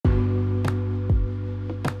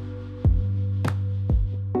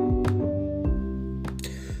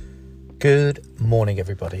Good morning,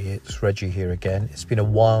 everybody. It's Reggie here again. It's been a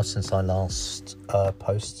while since I last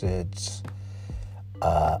posted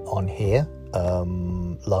on here.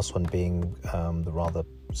 Last one being the rather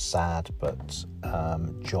sad but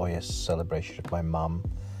joyous celebration of my mum,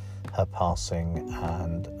 her passing,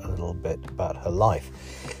 and a little bit about her life.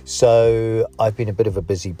 So I've been a bit of a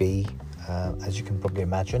busy bee, as you can probably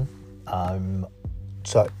imagine.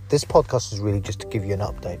 So this podcast is really just to give you an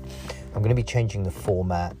update. I'm going to be changing the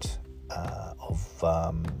format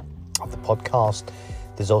of the podcast.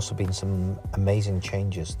 There's also been some amazing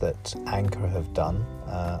changes that Anchor have done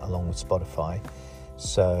along with Spotify.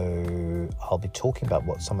 So I'll be talking about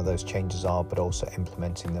what some of those changes are, but also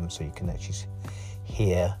implementing them so you can actually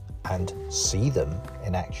hear and see them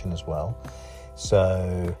in action as well.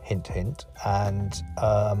 So hint, hint. And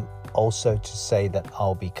also to say that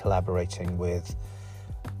I'll be collaborating with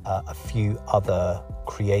a few other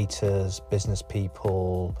creators, business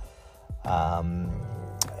people,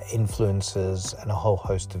 influencers, and a whole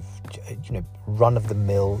host of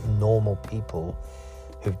run-of-the-mill normal people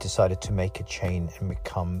who've decided to make a change and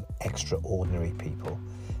become extraordinary people,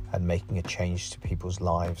 and making a change to people's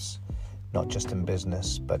lives, not just in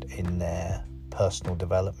business but in their personal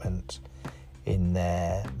development, in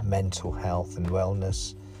their mental health and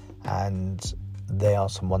wellness. And they are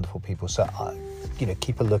some wonderful people. So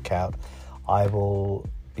keep a lookout. I will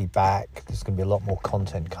be back. There's going to be a lot more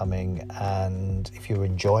content coming, and if you're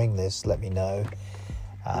enjoying this, let me know.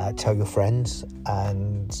 Tell your friends,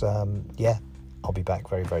 and I'll be back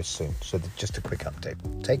very, very soon. So just a quick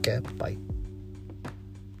update. Take care. Bye.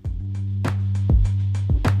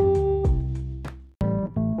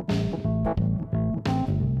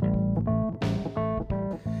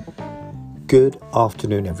 Good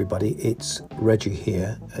afternoon, everybody. It's Reggie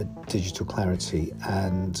here at Digital Clarity,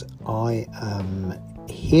 and I am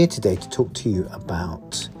here today to talk to you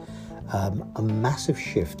about a massive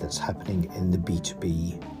shift that's happening in the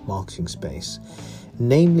B2B marketing space,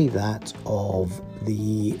 namely that of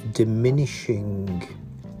the diminishing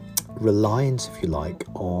reliance, if you like,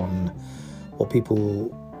 on what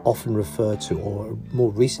people often refer to, or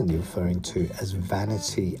more recently referring to, as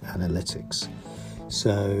vanity analytics.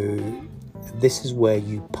 So this is where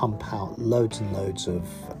you pump out loads and loads of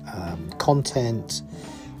content,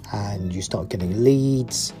 and you start getting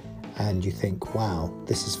leads, and you think, wow,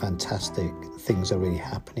 this is fantastic, things are really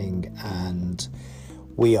happening, and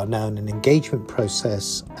we are now in an engagement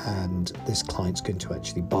process, and this client's going to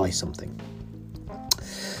actually buy something.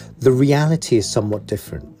 The reality is somewhat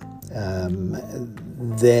different.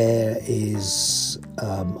 There is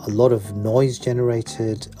a lot of noise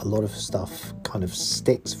generated, a lot of stuff kind of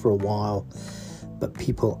sticks for a while, but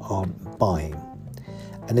people aren't buying.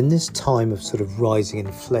 And in this time of sort of rising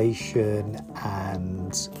inflation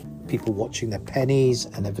and people watching their pennies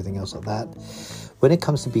and everything else like that, when it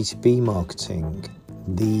comes to B2B marketing,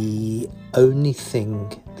 the only thing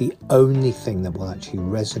that will actually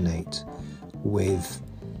resonate with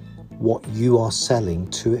what you are selling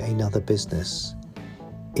to another business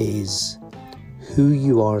is who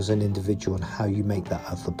you are as an individual and how you make that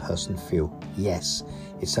other person feel. Yes,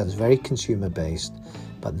 it sounds very consumer based,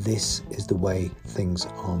 but this is the way things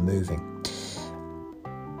are moving.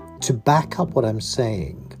 To back up what I'm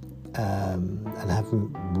saying, and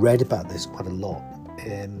having read about this quite a lot,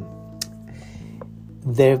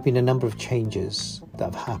 there have been a number of changes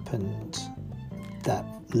that have happened that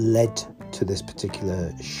led to this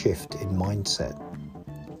particular shift in mindset.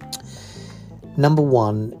 Number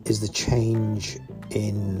one is the change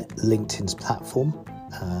in LinkedIn's platform,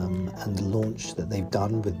 and the launch that they've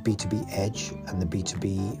done with B2B Edge and the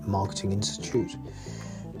B2B Marketing Institute.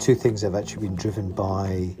 Two things have actually been driven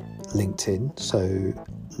by LinkedIn. So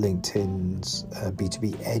LinkedIn's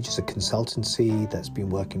B2B Edge is a consultancy that's been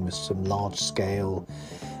working with some large-scale,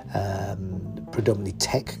 predominantly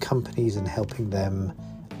tech companies, and helping them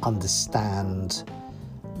understand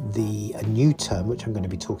a new term, which I'm going to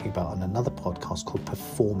be talking about on another podcast, called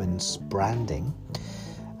performance branding.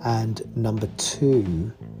 And number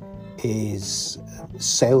two is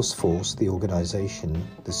Salesforce, the organization,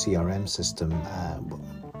 the CRM system,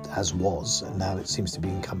 as was, and now it seems to be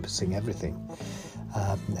encompassing everything,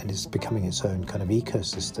 and it's becoming its own kind of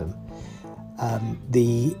ecosystem.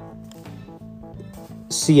 The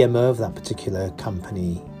CMO of that particular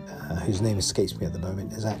company, whose name escapes me at the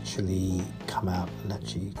moment, has actually come out and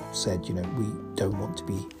actually said, we don't want to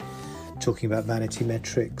be talking about vanity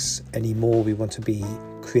metrics anymore. We want to be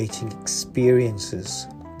creating experiences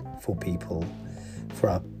for people, for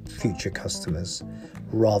our future customers,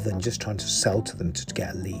 rather than just trying to sell to them to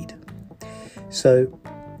get a lead. So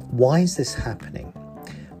why is this happening?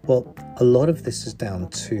 Well, a lot of this is down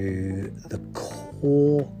to the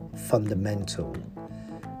core fundamental,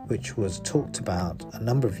 which was talked about a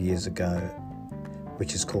number of years ago,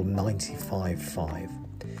 which is called 95-5.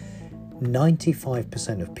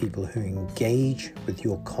 95% of people who engage with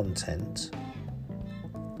your content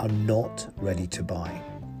are not ready to buy.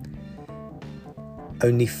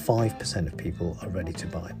 Only 5% of people are ready to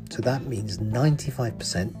buy. So that means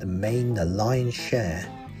 95%, the lion's share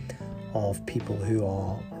of people who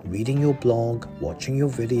are reading your blog, watching your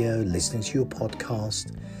video, listening to your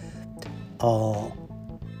podcast, are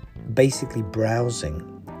basically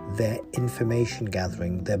browsing, their information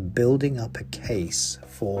gathering, they're building up a case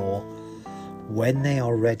for when they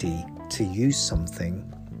are ready to use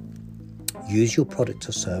something, use your product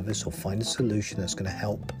or service, or find a solution that's going to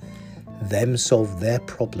help them solve their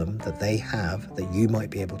problem that they have that you might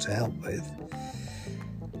be able to help with.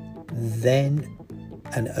 Then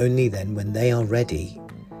and only then, when they are ready,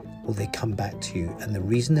 will they come back to you. And the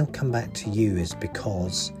reason they'll come back to you is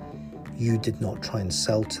because you did not try and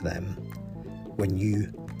sell to them when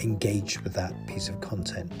you engaged with that piece of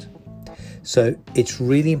content. So it's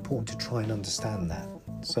really important to try and understand that.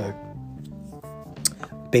 So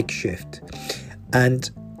big shift.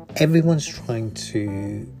 And everyone's trying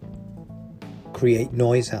to create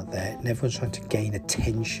noise out there, and everyone's trying to gain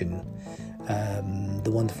attention. The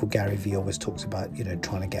wonderful Gary Vee always talks about,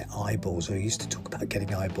 trying to get eyeballs, or he used to talk about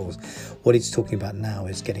getting eyeballs. What he's talking about now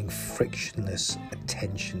is getting frictionless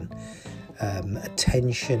attention.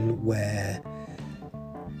 Attention where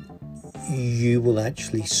you will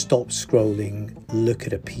actually stop scrolling, look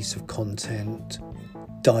at a piece of content,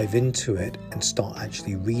 dive into it and start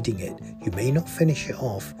actually reading it. You may not finish it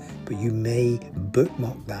off, but you may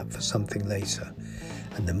bookmark that for something later.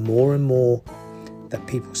 And the more and more that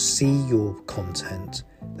people see your content,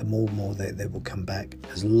 the more and more they will come back,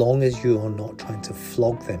 as long as you are not trying to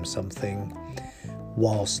flog them something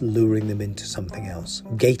whilst luring them into something else.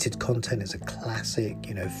 Gated content is a classic,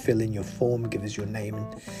 fill in your form, give us your name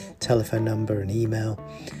and telephone number and email.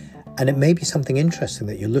 And it may be something interesting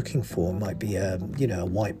that you're looking for. It might be a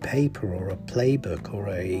white paper or a playbook or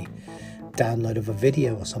a download of a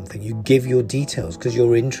video or something. You give your details because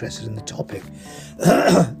you're interested in the topic.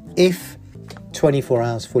 If 24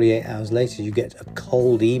 hours, 48 hours later, you get a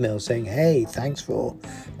cold email saying, hey, thanks for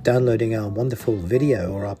downloading our wonderful video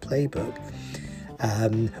or our playbook.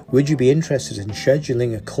 Would you be interested in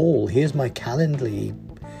scheduling a call? Here's my calendar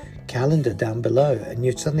down below. And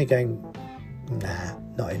you're suddenly going, nah,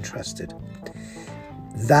 not interested.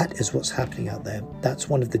 That is what's happening out there. That's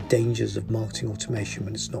one of the dangers of marketing automation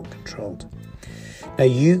when it's not controlled. Now,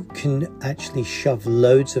 you can actually shove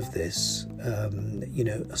loads of this,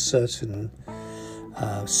 a certain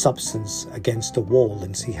substance against a wall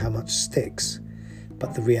and see how much sticks.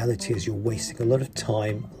 But the reality is you're wasting a lot of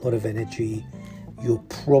time, a lot of energy. You're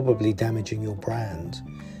probably damaging your brand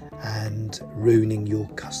and ruining your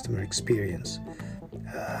customer experience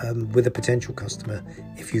with a potential customer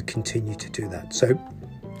if you continue to do that. So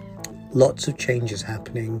lots of changes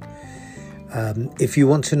happening. If you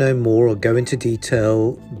want to know more or go into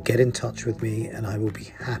detail, get in touch with me and I will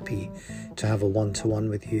be happy to have a one-to-one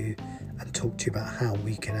with you and talk to you about how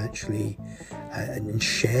we can actually and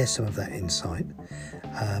share some of that insight.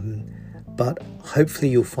 But hopefully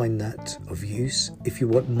you'll find that of use. If you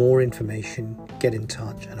want more information, get in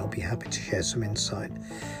touch and I'll be happy to share some insight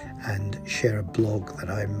and share a blog that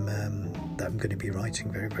I'm going to be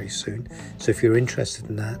writing very, very soon. So if you're interested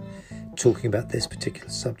in that, talking about this particular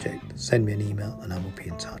subject, send me an email and I will be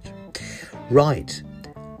in touch. Right.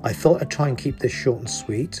 I thought I'd try and keep this short and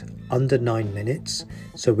sweet, under 9 minutes.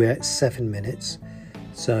 So we're at 7 minutes.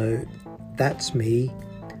 So that's me.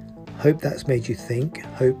 Hope that's made you think.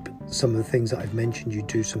 Hope some of the things that I've mentioned you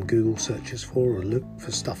do some Google searches for or look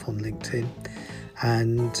for stuff on LinkedIn.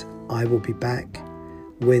 And I will be back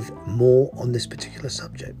with more on this particular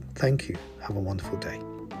subject. Thank you. Have a wonderful day.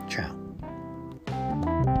 Ciao.